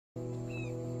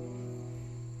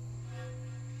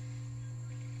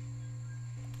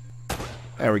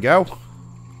There we go.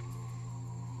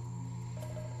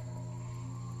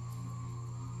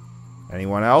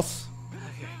 Anyone else?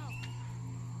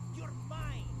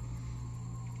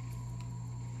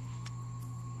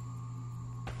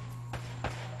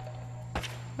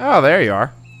 Oh, there you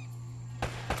are.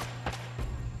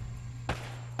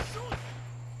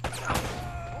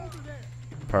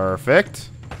 Perfect.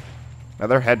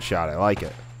 Another headshot. I like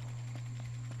it.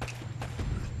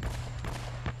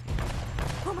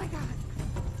 Oh my God.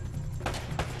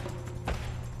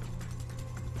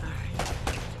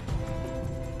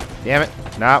 Damn it.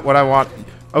 Not what I want.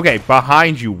 Okay,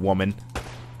 behind you, woman.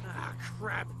 Ah,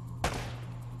 crap.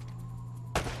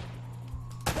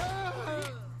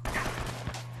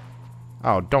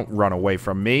 Oh, don't run away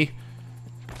from me.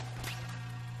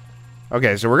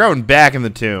 Okay, so we're going back in the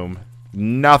tomb.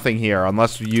 Nothing here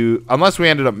unless we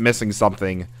ended up missing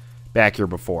something back here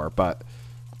before, but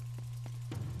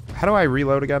how do I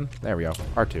reload again? There we go.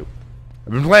 R2.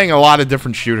 I've been playing a lot of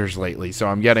different shooters lately, so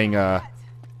I'm getting They're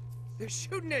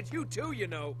shooting at you too, you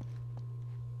know.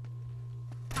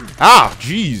 Ah,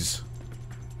 jeez.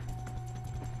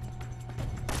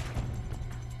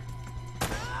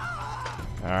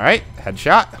 Alright,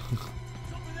 headshot.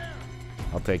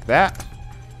 I'll take that.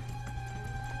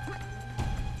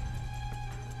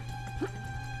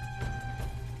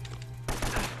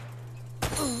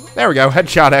 There we go,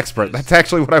 headshot expert. That's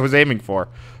actually what I was aiming for.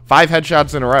 5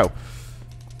 headshots in a row.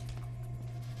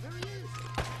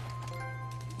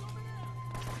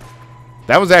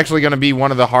 That was actually going to be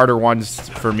one of the harder ones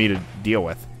for me to deal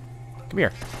with. Come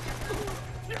here.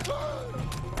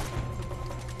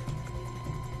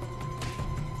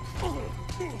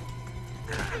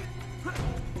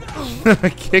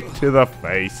 Kick to the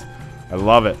face. I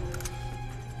love it.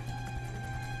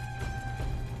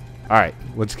 Alright,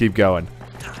 let's keep going.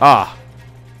 Ah.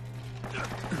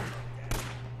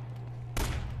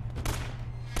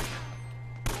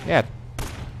 Yeah.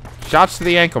 Shots to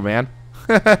the ankle, man.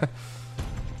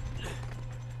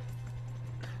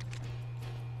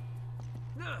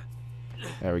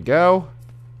 There we go.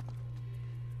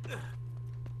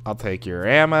 I'll take your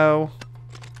ammo.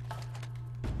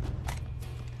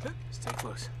 Stay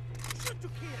close.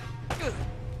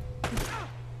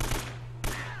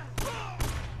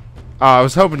 Oh, I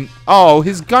was hoping... Oh,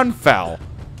 his gun fell.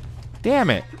 Damn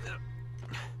it.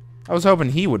 I was hoping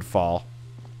he would fall.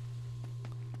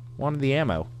 Wanted the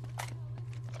ammo.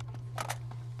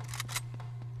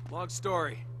 Long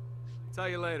story. Tell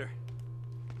you later.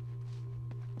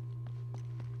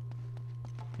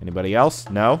 Anybody else?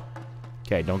 No?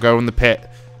 Okay, don't go in the pit.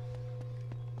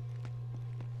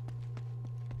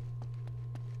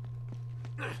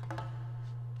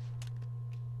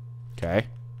 Okay.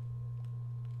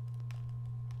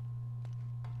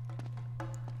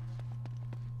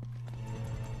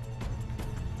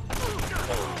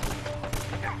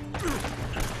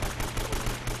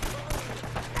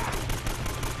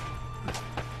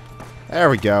 There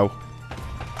we go.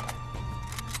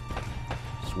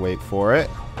 Just wait for it.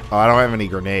 Oh, I don't have any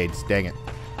grenades. Dang it.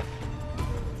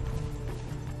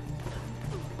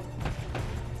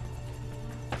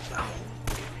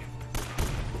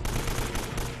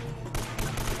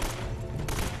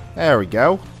 There we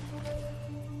go.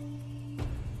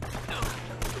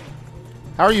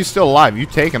 How are you still alive? You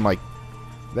taken like...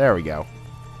 There we go.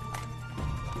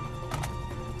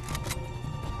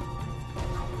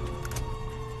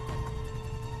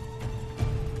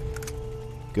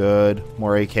 Good.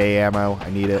 More AK ammo. I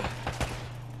need it.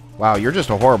 Wow, you're just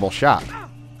a horrible shot.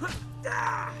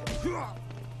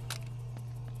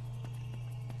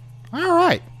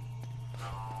 Alright.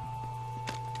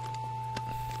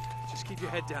 Just keep your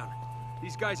head down.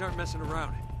 These guys aren't messing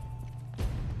around.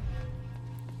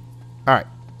 Alright.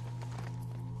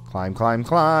 Climb, climb,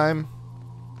 climb.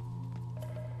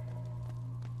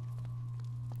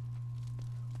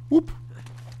 Whoop.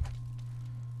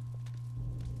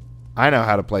 I know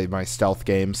how to play my stealth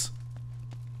games.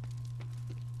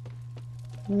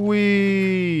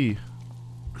 Whee!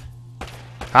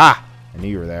 Ha! I knew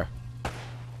you were there.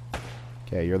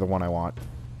 Okay, you're the one I want.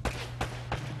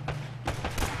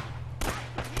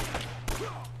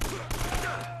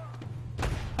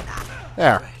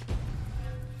 There.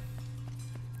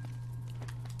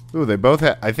 Ooh, they both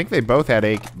had... I think they both had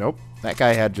AK... Nope. That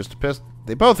guy had just a pistol.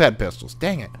 They both had pistols.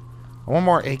 Dang it. I want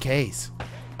more AKs.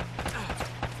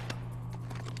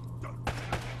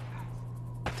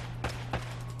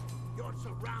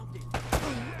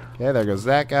 Okay, there goes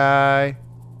that guy.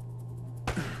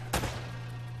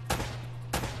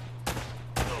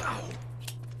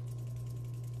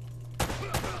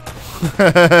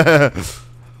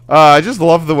 I just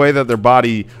love the way that their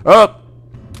body... Oh!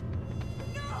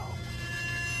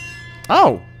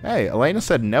 Oh, hey, Elena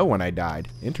said no when I died.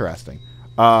 Interesting.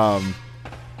 Oh,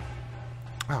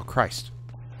 Christ.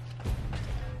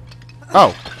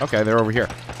 Oh, okay, they're over here.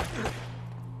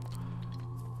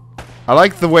 I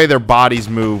like the way their bodies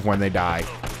move when they die.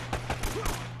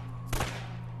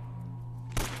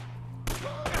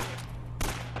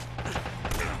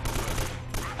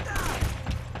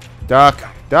 Duck!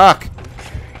 Duck!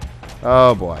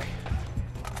 Oh, boy.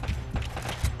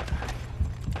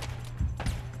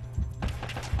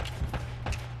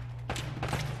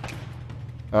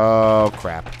 Oh,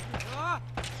 crap.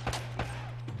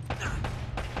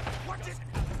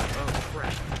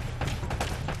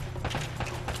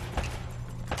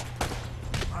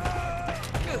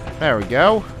 There we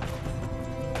go.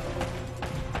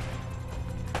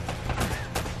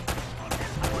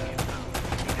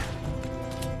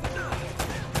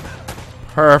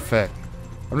 Perfect.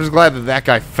 I'm just glad that that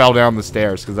guy fell down the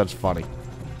stairs, because that's funny.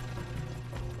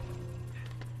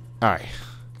 Alright.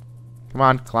 Come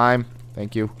on, climb.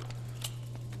 Thank you.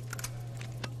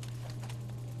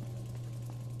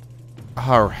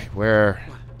 Alright, where...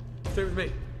 Stay with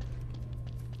me.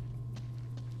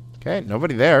 Okay,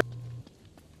 nobody there.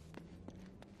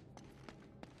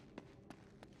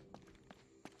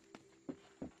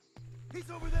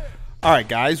 Alright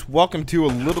guys, welcome to a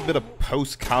little bit of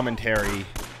post-commentary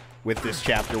with this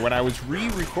chapter. When I was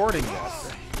re-recording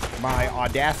this, my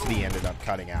Audacity ended up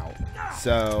cutting out.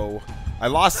 So, I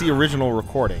lost the original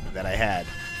recording that I had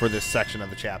for this section of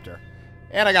the chapter.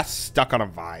 And I got stuck on a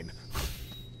vine.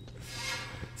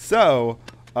 So,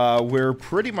 we're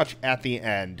pretty much at the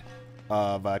end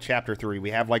of chapter 3.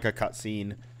 We have like a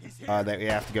cutscene that we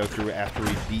have to go through after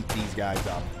we beat these guys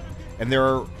up. And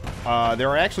there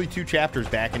are actually two treasures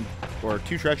back in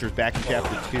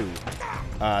chapter 2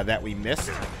 that we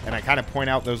missed, and I kind of point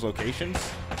out those locations.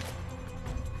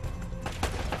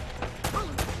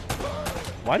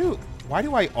 Why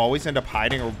do I always end up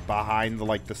hiding behind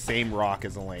the same rock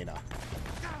as Elena?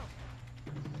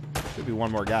 Could be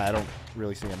one more guy. I don't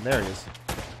really see him. There he is.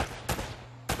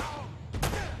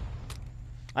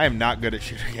 I am not good at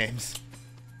shooter games.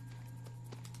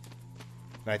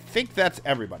 And I think that's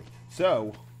everybody.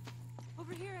 So,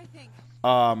 over here, I think.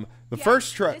 The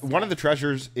first one of the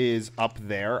treasures is up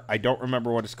there. I don't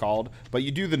remember what it's called, but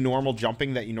you do the normal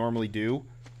jumping that you normally do,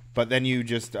 but then you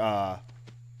just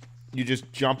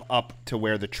jump up to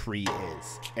where the tree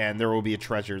is, and there will be a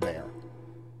treasure there.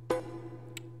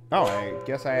 Oh, I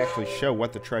guess I actually show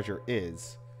what the treasure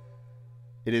is.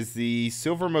 It is the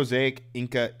silver mosaic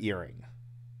Inca earring,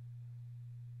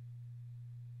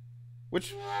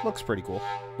 which looks pretty cool,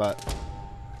 but...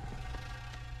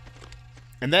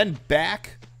 And then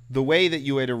back the way that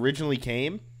you had originally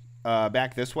came,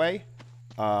 back this way,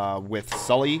 with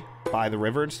Sully by the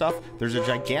river and stuff, there's a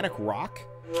gigantic rock,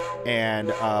 and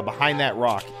behind that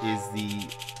rock is the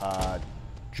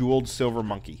jeweled silver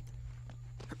monkey.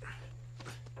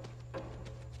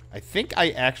 I think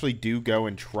I actually do go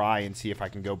and try and see if I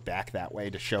can go back that way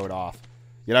to show it off.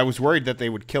 Yet I was worried that they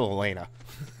would kill Elena.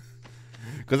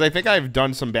 Because I think I've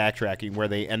done some backtracking where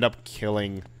they end up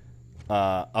killing...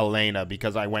 Elena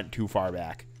because I went too far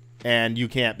back. And you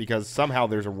can't because somehow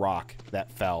there's a rock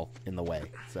that fell in the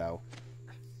way. So.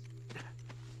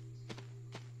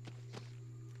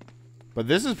 But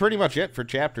this is pretty much it for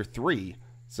chapter 3.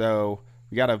 So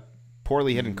we got a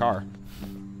poorly hidden car.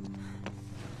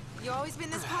 You always been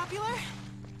this popular?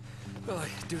 Well, I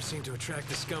do seem to attract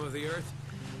the scum of the earth.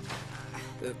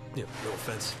 No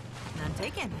offense. None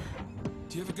taken.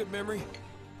 Do you have a good memory?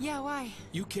 Yeah, why?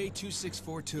 UK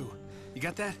 2642. You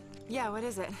got that? Yeah, what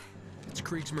is it? It's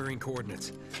Kriegsmarine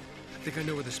coordinates. I think I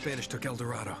know where the Spanish took El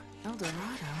Dorado. El Dorado?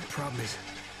 The problem is,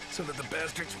 so that the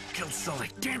bastards killed Sully.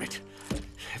 Damn it!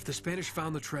 If the Spanish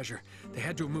found the treasure, they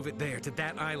had to move it there, to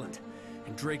that island.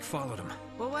 And Drake followed him.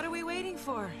 Well, what are we waiting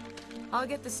for? I'll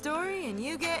get the story, and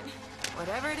you get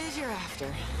whatever it is you're after.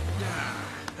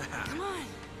 Come on.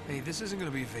 Hey, this isn't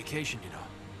gonna be a vacation, you know.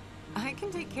 I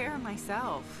can take care of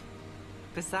myself.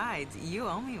 Besides, you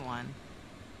owe me one.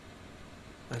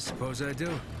 I suppose I do.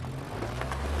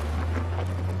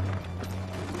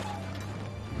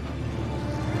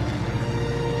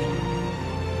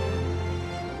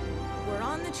 We're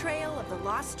on the trail of the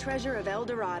lost treasure of El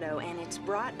Dorado, and it's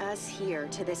brought us here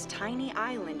to this tiny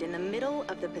island in the middle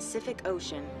of the Pacific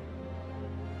Ocean.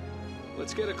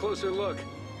 Let's get a closer look.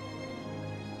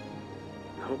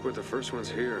 I hope we're the first ones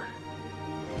here.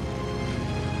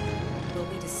 Will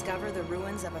we discover the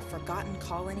ruins of a forgotten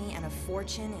colony and a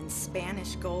fortune in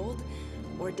Spanish gold?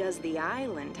 Or does the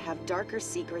island have darker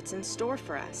secrets in store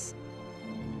for us?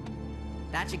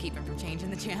 That should keep him from changing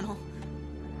the channel.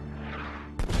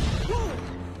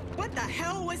 What the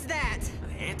hell was that?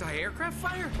 Anti-aircraft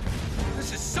fire?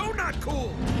 This is so not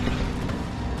cool!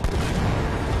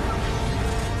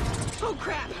 Oh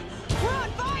crap! We're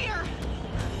on fire!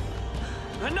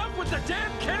 Enough with the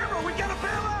damn camera! We gotta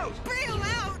bail out! Bail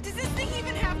out? Does this thing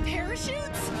even have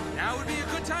parachutes? Now would be a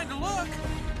good time to look.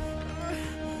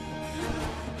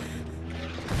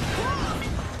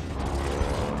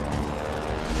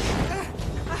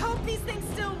 I hope these things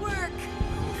still work.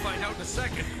 We'll find out in a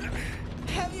second.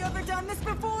 Have you ever done this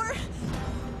before?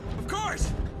 Of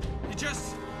course! You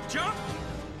just jump,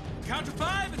 count to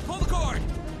 5, and pull the cord.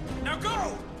 Now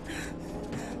go!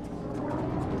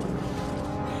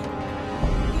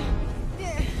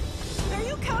 Are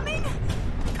you coming?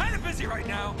 Kinda busy right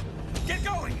now. Get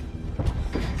going!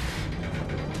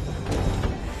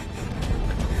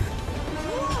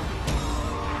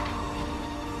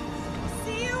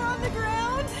 See you on the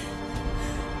ground?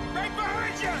 Right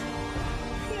behind you!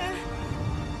 Yeah.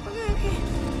 Okay.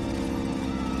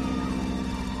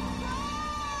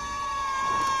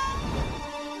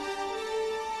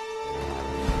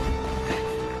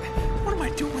 What am I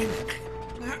doing?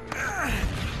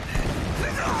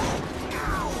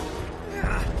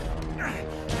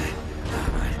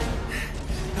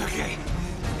 Okay,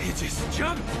 you just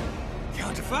jump,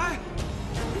 count to 5,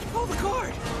 and pull the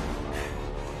cord.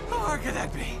 How hard could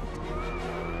that be?